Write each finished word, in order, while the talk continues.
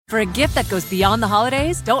For a gift that goes beyond the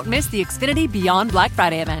holidays, don't miss the Xfinity Beyond Black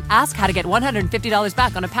Friday event. Ask how to get $150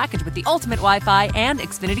 back on a package with the ultimate Wi-Fi and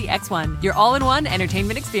Xfinity X1. Your all-in-one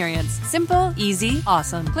entertainment experience. Simple, easy,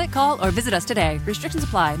 awesome. Click, call, or visit us today. Restrictions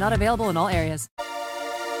apply. Not available in all areas.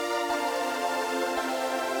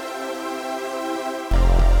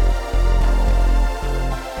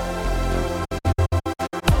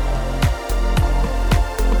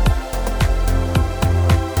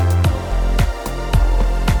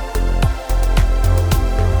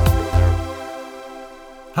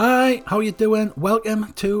 Hi, how you doing?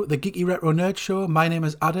 Welcome to the Geeky Retro Nerd Show. My name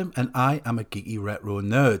is Adam and I am a Geeky Retro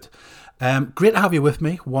Nerd. Great to have you with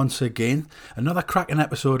me once again. Another cracking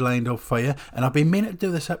episode lined up for you, and I've been meaning to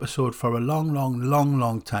do this episode for a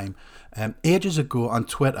long time. Ages ago on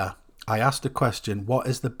Twitter, I asked the question, what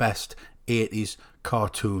is the best 80s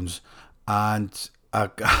cartoons? And I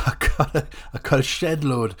got a shed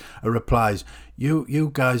load of replies. You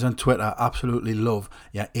guys on Twitter absolutely love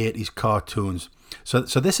your 80s cartoons. So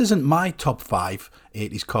this isn't my top 5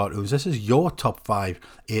 80s cartoons. This is your top 5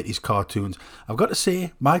 80s cartoons. I've got to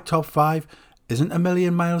say, my top 5 isn't a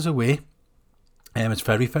million miles away. It's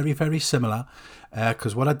very similar.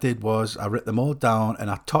 Because what I did was I wrote them all down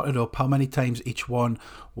and I totted up how many times each one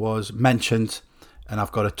was mentioned. And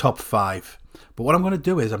I've got a top 5. But what I'm going to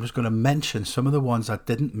do is I'm just going to mention some of the ones that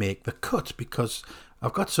didn't make the cut. Because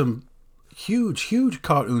I've got some huge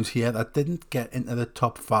cartoons here that didn't get into the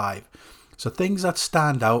top 5. So things that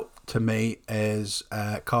stand out to me is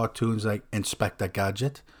cartoons like Inspector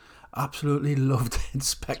Gadget. Absolutely loved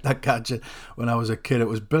Inspector Gadget when I was a kid. It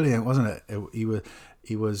was brilliant, wasn't it?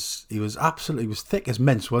 He was thick as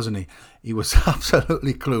mince, wasn't he? He was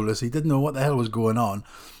absolutely clueless. He didn't know what the hell was going on.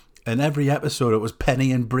 And every episode it was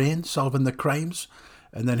Penny and Brain solving the crimes,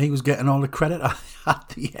 and then he was getting all the credit at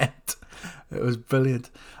the end. It was brilliant.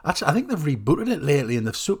 Actually, I think they've rebooted it lately and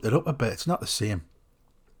they've souped it up a bit. It's not the same.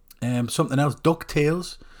 Something else,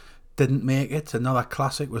 DuckTales didn't make it. Another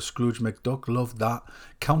classic was Scrooge McDuck. Loved that.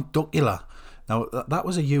 Count Duckula. Now, that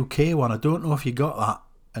was a UK one. I don't know if you got that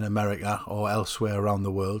in America or elsewhere around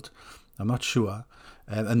the world. I'm not sure.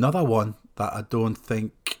 Another one that I don't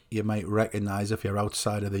think you might recognise if you're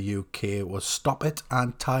outside of the UK was Stop It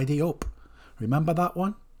and Tidy Up. Remember that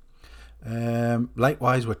one?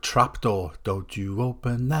 Likewise with Trapdoor. Don't you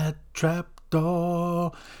open that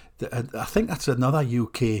trapdoor. I think that's another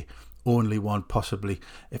UK only one, possibly.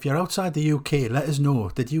 If you're outside the UK, let us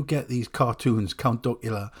know. Did you get these cartoons? Count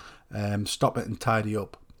Duckula, Stop It and Tidy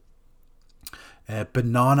Up.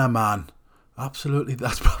 Banana Man. Absolutely,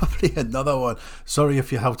 that's probably another one. Sorry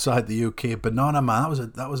if you're outside the UK. Banana Man,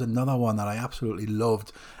 that was another one that I absolutely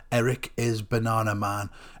loved. Eric is Banana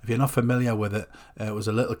Man. If you're not familiar with it, it was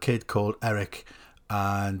a little kid called Eric.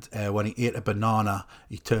 And when he ate a banana,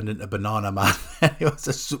 he turned into Banana Man. He was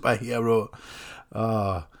a superhero.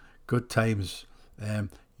 Oh, good times.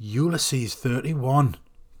 Ulysses 31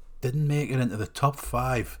 didn't make it into the top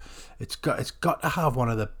 5. It's got to have one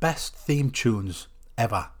of the best theme tunes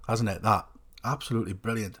ever, hasn't it? That absolutely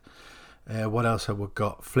brilliant. What else have we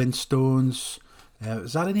got? Flintstones.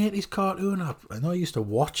 Is that an 80s cartoon? I know I used to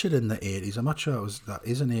watch it in the 80s. I'm not sure that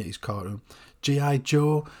is an 80s cartoon. G.I.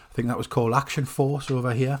 Joe, I think that was called Action Force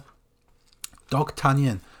over here.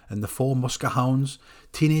 Dogtanian and the Four Muskehounds.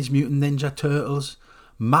 Teenage Mutant Ninja Turtles.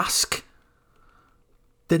 Mask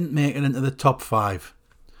didn't make it into the top 5.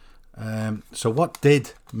 So what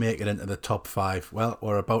did make it into the top 5? Well,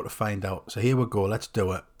 we're about to find out. So here we go, let's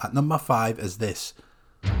do it. At number 5 is this.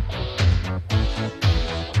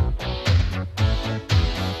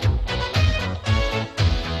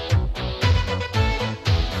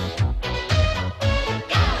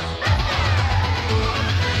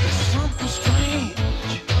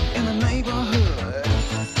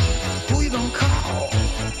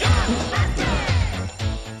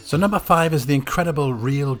 So number 5 is The Incredible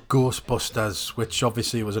Real Ghostbusters, which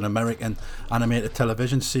obviously was an American animated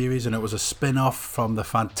television series, and it was a spin-off from the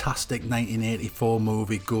fantastic 1984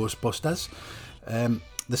 movie Ghostbusters.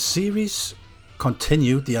 The series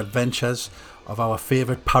continued the adventures of our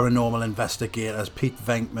favourite paranormal investigators, Pete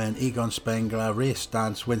Venkman, Egon Spengler, Ray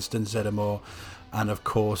Stantz, Winston Zeddemore, and of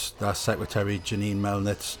course their secretary Janine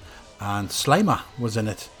Melnitz, and Slimer was in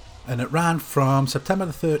it. And it ran from September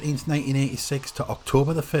the 13th, 1986 to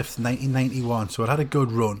October the 5th, 1991. So it had a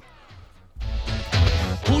good run.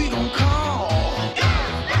 Who you gonna call?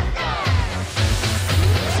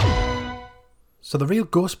 So the Real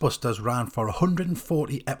Ghostbusters ran for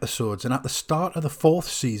 140 episodes. And at the start of the 4th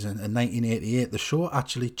season in 1988, the show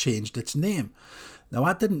actually changed its name. Now,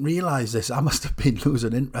 I didn't realise this. I must have been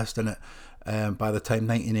losing interest in it by the time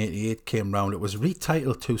 1988 came round. It was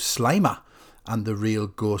retitled to Slimer. and the real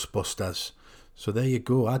Ghostbusters. So there you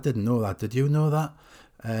go. I didn't know that. Did you know that?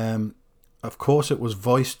 Of course, it was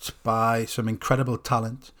voiced by some incredible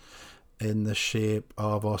talent in the shape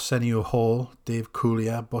of Arsenio Hall, Dave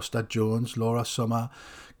Coulier, Buster Jones, Laura Summer,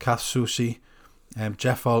 Kath Soucie,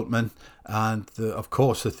 Jeff Altman, and of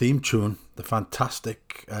course the theme tune, the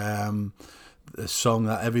fantastic the song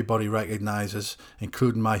that everybody recognises,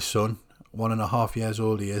 including my son, 1.5 years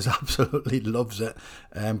old he is, absolutely loves it,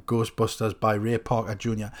 Ghostbusters by Ray Parker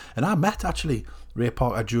Jr. And I met actually Ray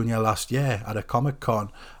Parker Jr. last year at a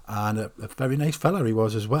Comic-Con, and a very nice fella he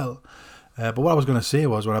was as well. But what I was going to say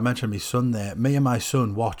was, when I mentioned my son there, me and my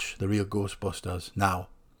son watch the real Ghostbusters now,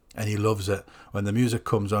 and he loves it. When the music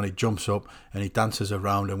comes on, he jumps up and he dances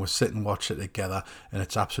around, and we sit and watch it together, and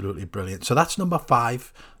it's absolutely brilliant. So that's number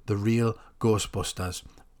 5, the real Ghostbusters.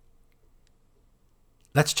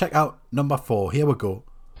 Let's check out number 4. Here we go.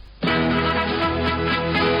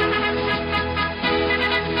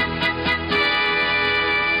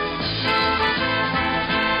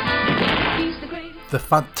 The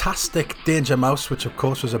fantastic Danger Mouse, which of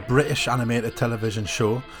course was a British animated television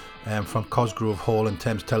show from Cosgrove Hall and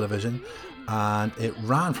Thames Television, and it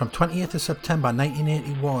ran from 28th of September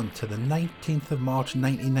 1981 to the 19th of March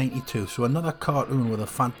 1992, so another cartoon with a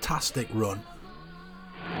fantastic run.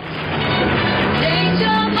 Danger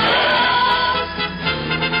Mouse!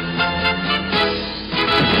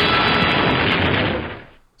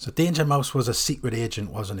 So Danger Mouse was a secret agent,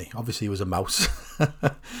 wasn't he? Obviously he was a mouse.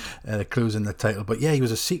 The clue's in the title. But yeah, he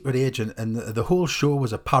was a secret agent, and the whole show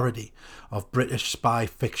was a parody of British spy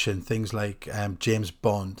fiction, things like James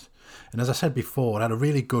Bond. And as I said before, it had a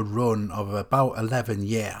really good run of about 11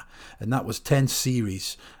 years, and that was 10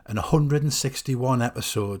 series and 161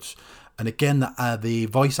 episodes. And again, the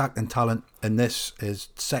voice acting talent in this is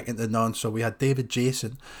second to none. So we had David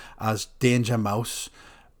Jason as Danger Mouse.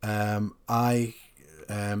 I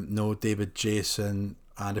know David Jason,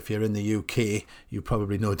 and if you're in the UK, you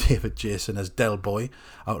probably know David Jason as Del Boy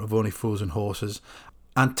out of Only Fools and Horses,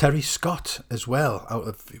 and Terry Scott as well,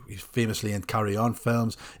 he's famously in Carry On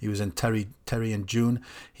films. He was in Terry and June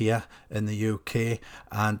here in the UK,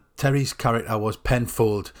 and Terry's character was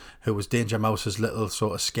Penfold, who was Danger Mouse's little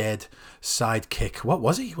sort of scared sidekick. What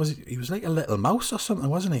was he? He was like a little mouse or something,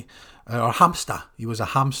 wasn't he? Or a hamster. He was a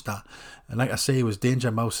hamster, and like I say, he was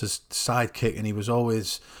Danger Mouse's sidekick, and he was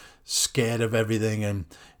always scared of everything, and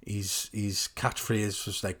his catchphrase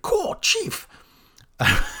was like, "Court Chief."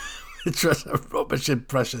 It's just a rubbish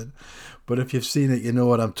impression, but if you've seen it, you know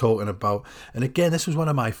what I'm talking about. And again, this was one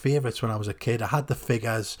of my favourites when I was a kid. I had the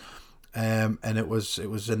figures, and it was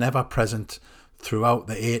an ever-present throughout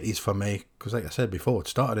the 80s for me, because like I said before, it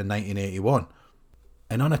started in 1981.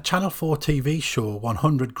 And on a Channel 4 TV show,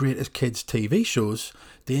 100 Greatest Kids TV Shows,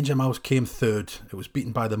 Danger Mouse came third. It was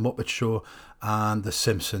beaten by The Muppet Show and The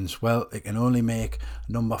Simpsons. Well, it can only make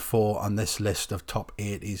number 4 on this list of top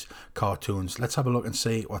 80s cartoons. Let's have a look and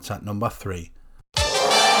see what's at number 3.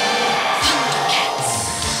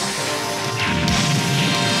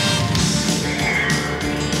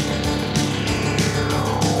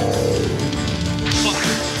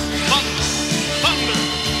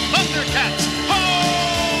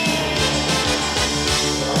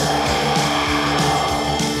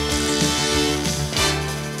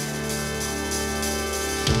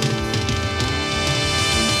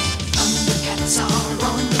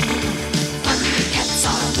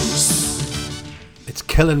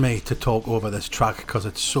 Killing me to talk over this track because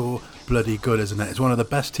it's so bloody good, isn't it? It's one of the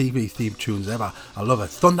best TV theme tunes ever. I love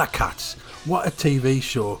it. Thundercats, what a TV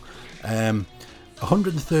show.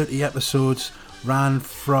 130 episodes, ran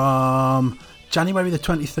from January the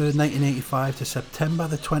 23rd 1985 to September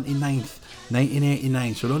the 29th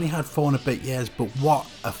 1989, so it only had 4 and a bit years, but what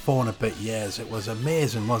a 4 and a bit years. It was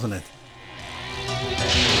amazing, wasn't it?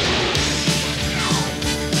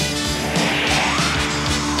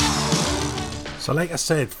 So like I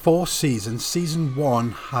said, 4 seasons. Season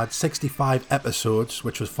 1 had 65 episodes,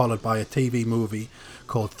 which was followed by a TV movie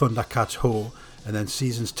called Thundercats Ho. And then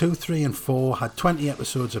seasons 2, 3 and 4 had 20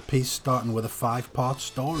 episodes apiece, starting with a 5-part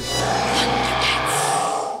story.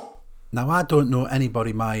 Now, I don't know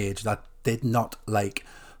anybody my age that did not like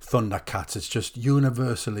Thundercats. It's just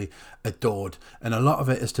universally adored, and a lot of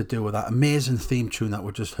it is to do with that amazing theme tune that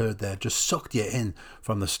we just heard there. Just sucked you in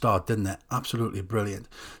from the start, didn't it? Absolutely brilliant.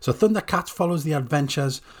 So Thundercats follows the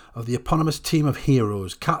adventures of the eponymous team of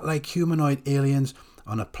heroes, cat-like humanoid aliens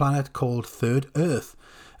on a planet called Third Earth,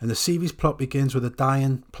 and the series plot begins with a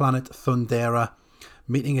dying planet Thundera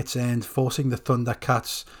meeting its end, forcing the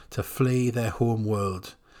Thundercats to flee their home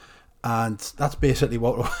world. And that's basically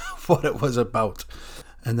what it was about.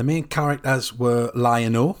 And the main characters were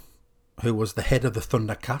Lion-O, who was the head of the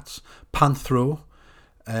Thundercats, Panthro,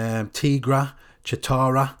 Tigra,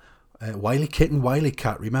 Chitara, Wily Kit and Wily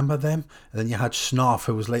Cat, remember them? And then you had Snarf,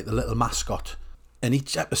 who was like the little mascot. And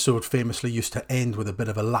each episode famously used to end with a bit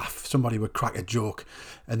of a laugh. Somebody would crack a joke,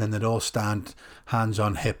 and then they'd all stand hands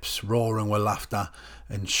on hips, roaring with laughter,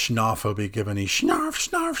 and Snarf will be giving his snarf,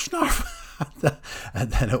 snarf, snarf.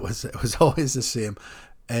 And then it was always the same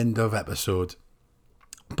end of episode.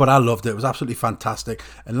 But I loved it. It was absolutely fantastic.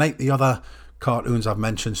 And like the other cartoons I've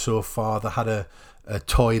mentioned so far, they had a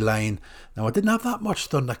toy line. Now, I didn't have that much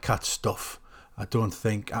Thundercat stuff, I don't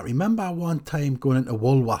think. I remember one time going into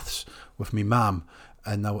Woolworths with my mum,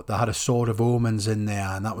 and they had a Sword of Omens in there,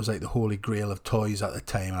 and that was like the holy grail of toys at the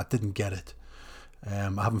time. I didn't get it. I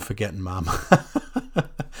haven't forgotten, mum.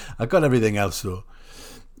 I got everything else though.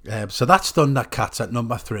 So that's Thundercats at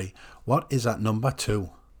number 3. What is at number 2?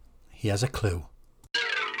 Here's a clue.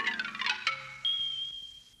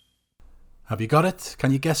 Have you got it?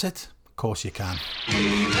 Can you guess it? Of course you can.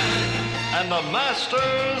 And the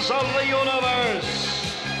Masters of the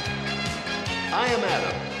Universe. I am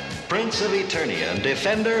Adam, Prince of Eternia and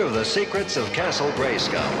defender of the secrets of Castle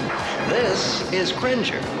Grayskull. This is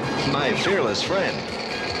Cringer, my fearless friend.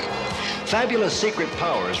 Fabulous secret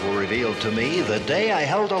powers were revealed to me the day I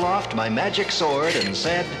held aloft my magic sword and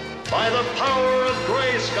said, "By the power of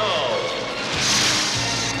Grayskull!"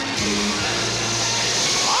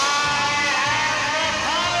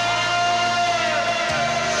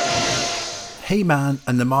 He-Man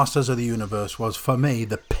and the Masters of the Universe was, for me,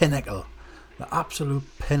 the pinnacle, the absolute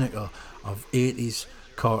pinnacle of 80s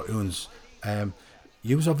cartoons.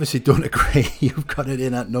 You've obviously don't agree. You've got it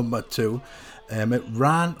in at number 2. It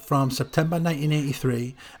ran from September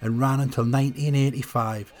 1983 and ran until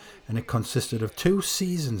 1985, and it consisted of 2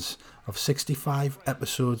 seasons of 65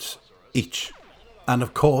 episodes each. And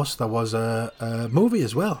of course, there was a movie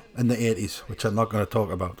as well in the 80s, which I'm not going to talk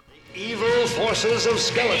about. Evil Forces of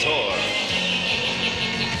Skeletor.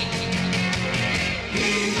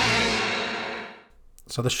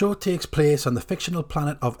 So the show takes place on the fictional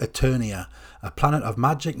planet of Eternia, a planet of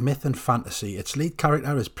magic, myth and fantasy. Its lead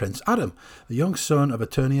character is Prince Adam, the young son of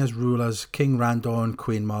Eternia's rulers King Randor and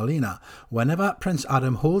Queen Marlena. Whenever Prince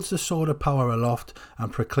Adam holds the sword of power aloft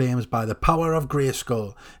and proclaims, "By the power of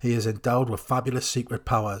Grayskull," he is endowed with fabulous secret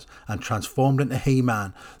powers and transformed into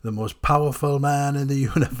He-Man, the most powerful man in the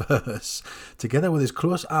universe. Together with his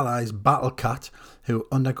close allies Battle Cat, who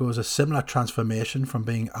undergoes a similar transformation from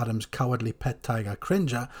being Adam's cowardly pet tiger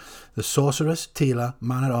Cringer, the Sorceress, Teela,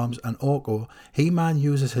 Man-at-Arms and Orko, He-Man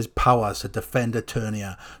uses his powers to defend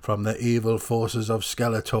Eternia from the evil forces of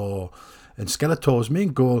Skeletor. And Skeletor's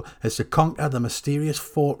main goal is to conquer the mysterious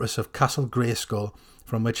fortress of Castle Grayskull,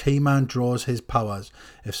 from which He-Man draws his powers.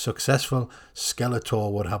 If successful,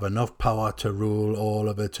 Skeletor would have enough power to rule all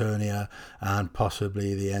of Eternia and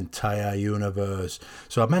possibly the entire universe.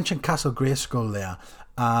 So I mentioned Castle Grayskull there,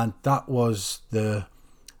 and that was the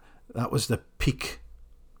peak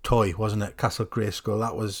toy, wasn't it? Castle Grayskull.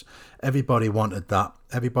 That was, everybody wanted that.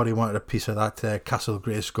 Everybody wanted a piece of that Castle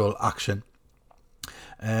Grayskull action.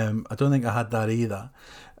 I don't think I had that either.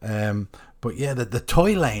 But yeah, the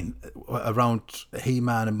toy line around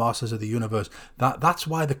He-Man and Masters of the Universe, that's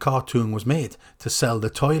why the cartoon was made, to sell the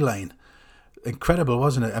toy line. Incredible,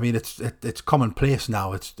 wasn't it? I mean, it's commonplace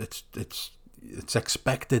now. It's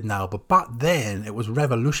expected now, but back then it was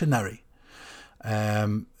revolutionary.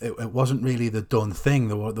 It wasn't really the done thing.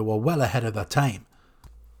 They were well ahead of their time.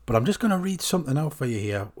 But I'm just going to read something out for you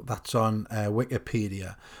here that's on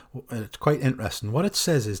Wikipedia. It's quite interesting. What it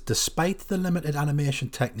says is, despite the limited animation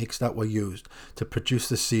techniques that were used to produce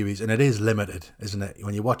the series, and it is limited, isn't it?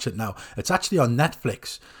 When you watch it now, it's actually on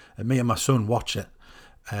Netflix, and me and my son watch it,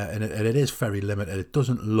 and it is very limited. It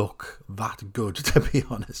doesn't look that good, to be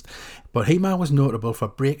honest. But He-Man was notable for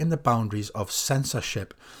breaking the boundaries of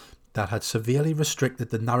censorship that had severely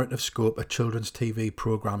restricted the narrative scope of children's TV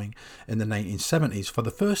programming in the 1970s. For the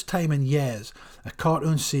first time in years, a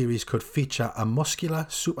cartoon series could feature a muscular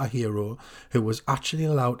superhero who was actually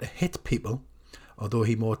allowed to hit people, although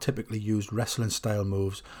he more typically used wrestling-style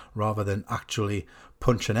moves rather than actually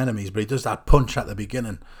punching enemies. But he does that punch at the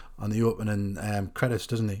beginning on the opening credits,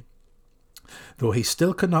 doesn't he? Though he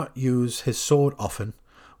still could not use his sword often,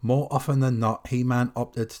 more often than not, He-Man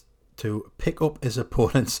opted to pick up his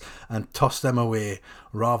opponents and toss them away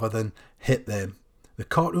rather than hit them. The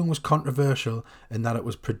cartoon was controversial in that it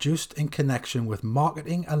was produced in connection with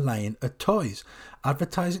marketing a line of toys.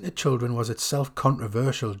 Advertising to children was itself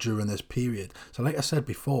controversial during this period. So like I said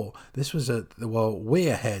before, they were way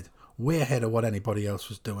ahead of what anybody else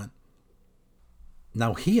was doing.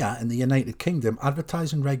 Now here in the United Kingdom,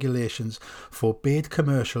 advertising regulations forbade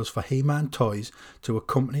commercials for He-Man toys to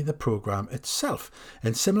accompany the programme itself.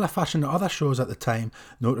 In similar fashion to other shows at the time,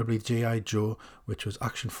 notably G.I. Joe, which was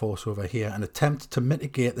Action Force over here, an attempt to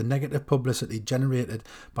mitigate the negative publicity generated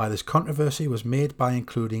by this controversy was made by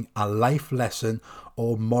including a life lesson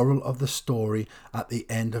or moral of the story at the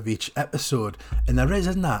end of each episode. And there is,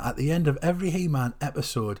 isn't there? At the end of every He-Man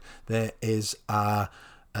episode, there is a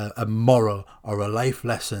moral or a life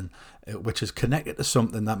lesson which is connected to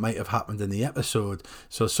something that might have happened in the episode.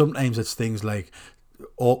 So sometimes it's things like,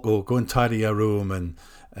 Orko, go and tidy your room,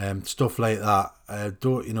 and stuff like that.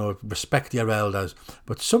 Don't respect your elders.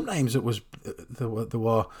 But sometimes it was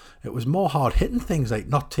more hard hitting things like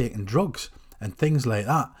not taking drugs and things like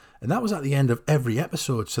that. And that was at the end of every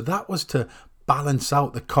episode. So that was to balance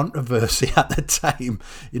out the controversy at the time.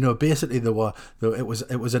 Basically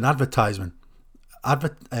it was an advertisement.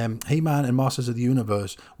 He-Man and Masters of the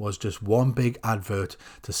Universe was just one big advert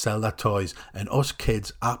to sell their toys, and us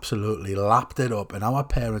kids absolutely lapped it up, and our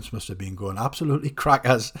parents must have been going absolutely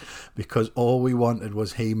crackers because all we wanted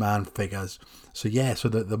was He-Man figures. So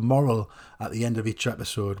the moral at the end of each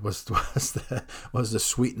episode was the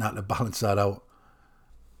sweetener to balance that out.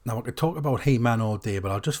 Now I could talk about He-Man all day,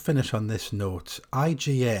 but I'll just finish on this note.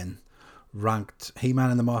 IGN ranked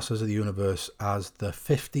He-Man and the Masters of the Universe as the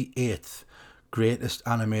 58th greatest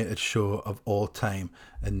animated show of all time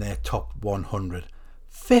in their top 100.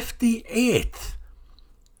 58th?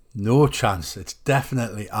 No chance. It's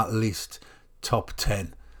definitely at least top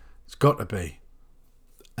 10. It's got to be.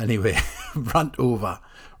 Anyway, rant over.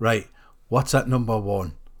 Right, what's at number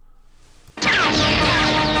 1? The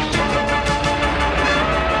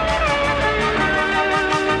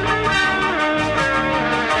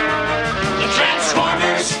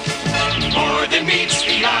Transformers, more than meets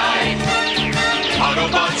the eye.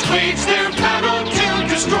 Autobots wage their battle to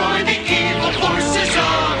destroy the evil forces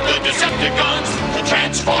of the Decepticons. The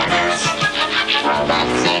Transformers,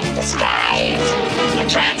 robots in disguise. The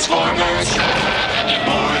Transformers,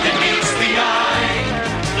 more than meets the eye.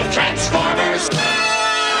 The Transformers.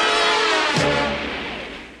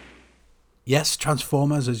 Yes,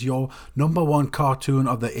 Transformers is your number one cartoon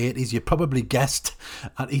of the 80s. You probably guessed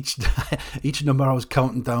at each number I was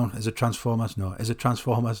counting down. Is it Transformers? No. Is it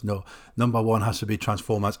Transformers? No. Number one has to be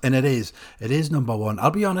Transformers. And it is. It is number one.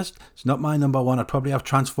 I'll be honest, it's not my number one. I'd probably have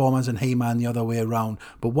Transformers and He-Man the other way around.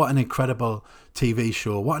 But what an incredible TV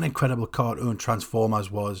show. What an incredible cartoon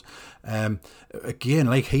Transformers was. Again,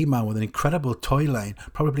 like He-Man, with an incredible toy line.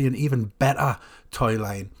 Probably an even better toy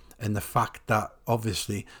line. And the fact that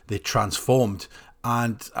obviously they transformed,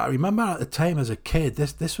 and I remember at the time as a kid,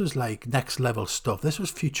 this was like next level stuff. This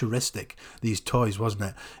was futuristic. These toys, wasn't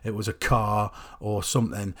it? It was a car or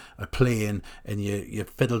something, a plane, and you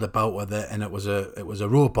fiddled about with it, and it was a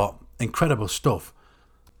robot. Incredible stuff.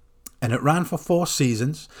 And it ran for 4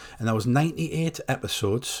 seasons, and there was 98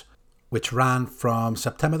 episodes, which ran from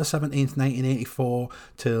September the 17th, 1984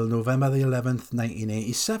 till November the 11th,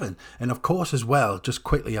 1987. And of course as well, I'll just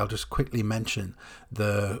quickly mention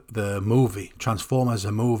the movie, Transformers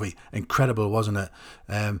the movie. Incredible, wasn't it?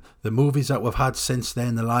 The movies that we've had since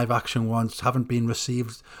then, the live action ones, haven't been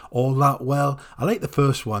received all that well. I like the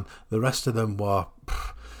first one. The rest of them were,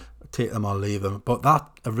 take them or leave them. But that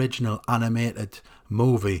original animated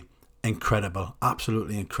movie, incredible,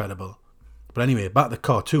 absolutely incredible. But anyway, back to the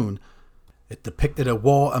cartoon. It depicted a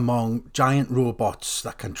war among giant robots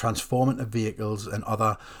that can transform into vehicles and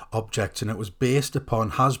other objects, and it was based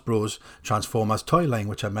upon Hasbro's Transformers toy line,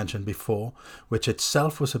 which I mentioned before, which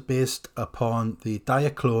itself was based upon the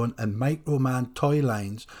Diaclone and Microman toy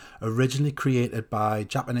lines originally created by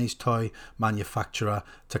Japanese toy manufacturer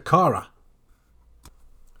Takara.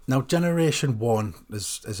 Now, Generation 1,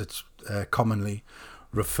 as it's commonly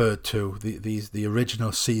referred to, the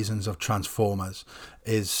original seasons of Transformers,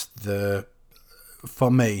 is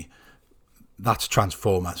for me, that's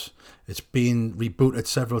Transformers. It's been rebooted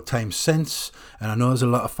several times since, and I know there's a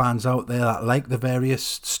lot of fans out there that like the various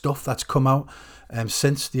stuff that's come out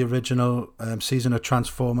since the original season of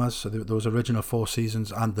Transformers, so those original 4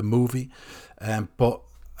 seasons and the movie. But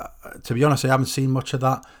to be honest, I haven't seen much of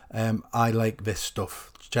that. I like this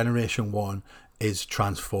stuff. Generation 1 is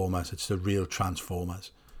Transformers. It's the real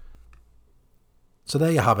Transformers. So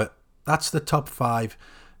there you have it. That's the top 5,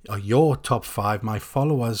 or your top 5, my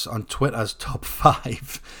followers on Twitter's top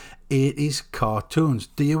 5 80s cartoons.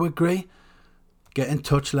 Do you agree? Get in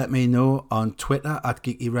touch, let me know on Twitter at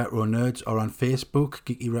Geeky Retro Nerds, or on Facebook,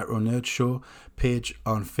 Geeky Retro Nerds Show page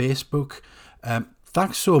on Facebook.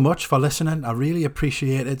 Thanks so much for listening. I really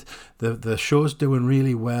appreciate it. The show's doing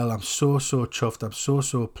really well. I'm so chuffed. I'm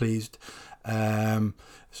so pleased.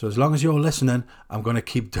 So as long as you're listening, I'm going to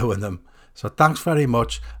keep doing them. So thanks very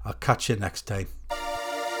much. I'll catch you next time.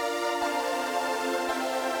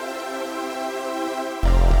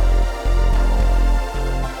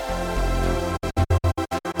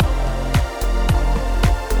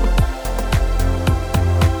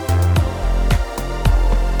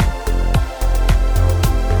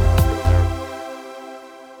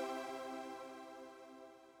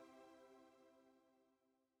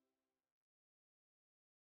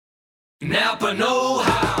 Napa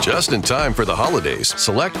know-how. Just in time for the holidays,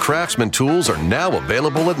 select Craftsman tools are now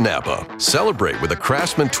available at Napa. Celebrate with a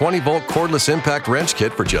Craftsman 20-volt cordless impact wrench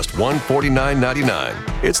kit for just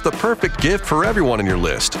 $149.99. It's the perfect gift for everyone in your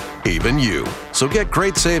list, even you. So get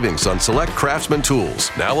great savings on select Craftsman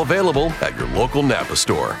tools, now available at your local Napa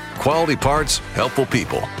store. Quality parts, helpful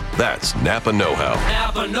people. That's Napa know-how.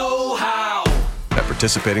 Napa know-how. At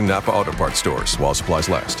participating Napa Auto Parts stores while supplies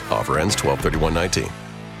last. Offer ends 12/31/19.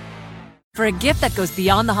 For a gift that goes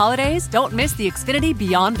beyond the holidays, don't miss the Xfinity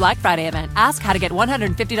Beyond Black Friday event. Ask how to get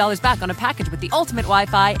 $150 back on a package with the ultimate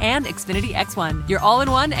Wi-Fi and Xfinity X1. Your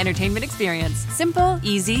all-in-one entertainment experience. Simple,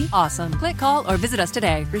 easy, awesome. Click, call, or visit us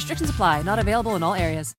today. Restrictions apply. Not available in all areas.